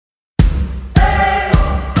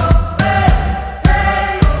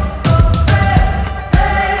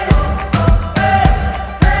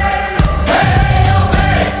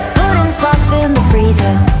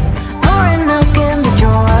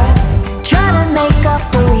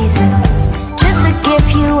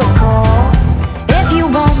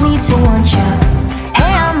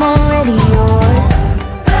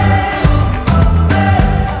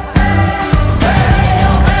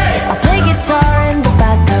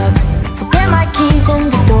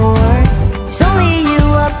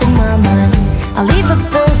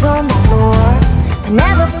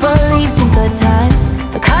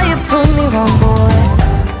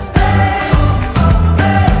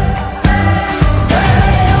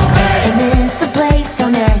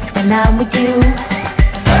when I'm with you.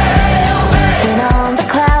 Surfing on the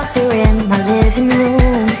clouds here in my living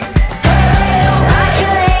room. I can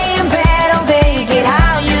lay in bed all day, get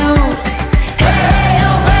how you. Hey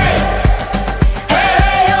oh bae,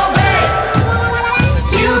 hey oh bae.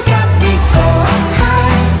 You got me so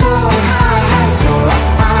high, so high, high, so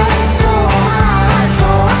high, so high,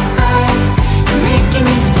 so high. You're making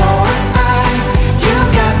me so high. You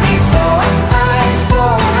got me so high, so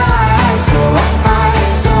high, so high,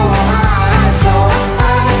 so high, so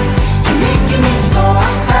high. You're making me so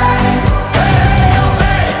high. Hey oh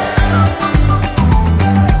bae.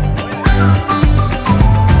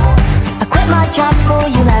 I quit my job for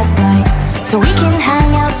you last night, so we can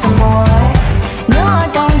hang out some more. No, I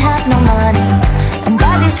don't have no money, and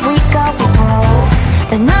by this week I'll be broke.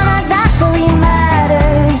 But none of that really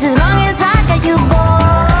matters as long as I got you,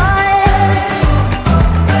 boy.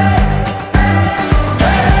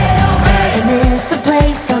 Heaven is a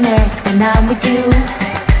place on earth when I'm with you.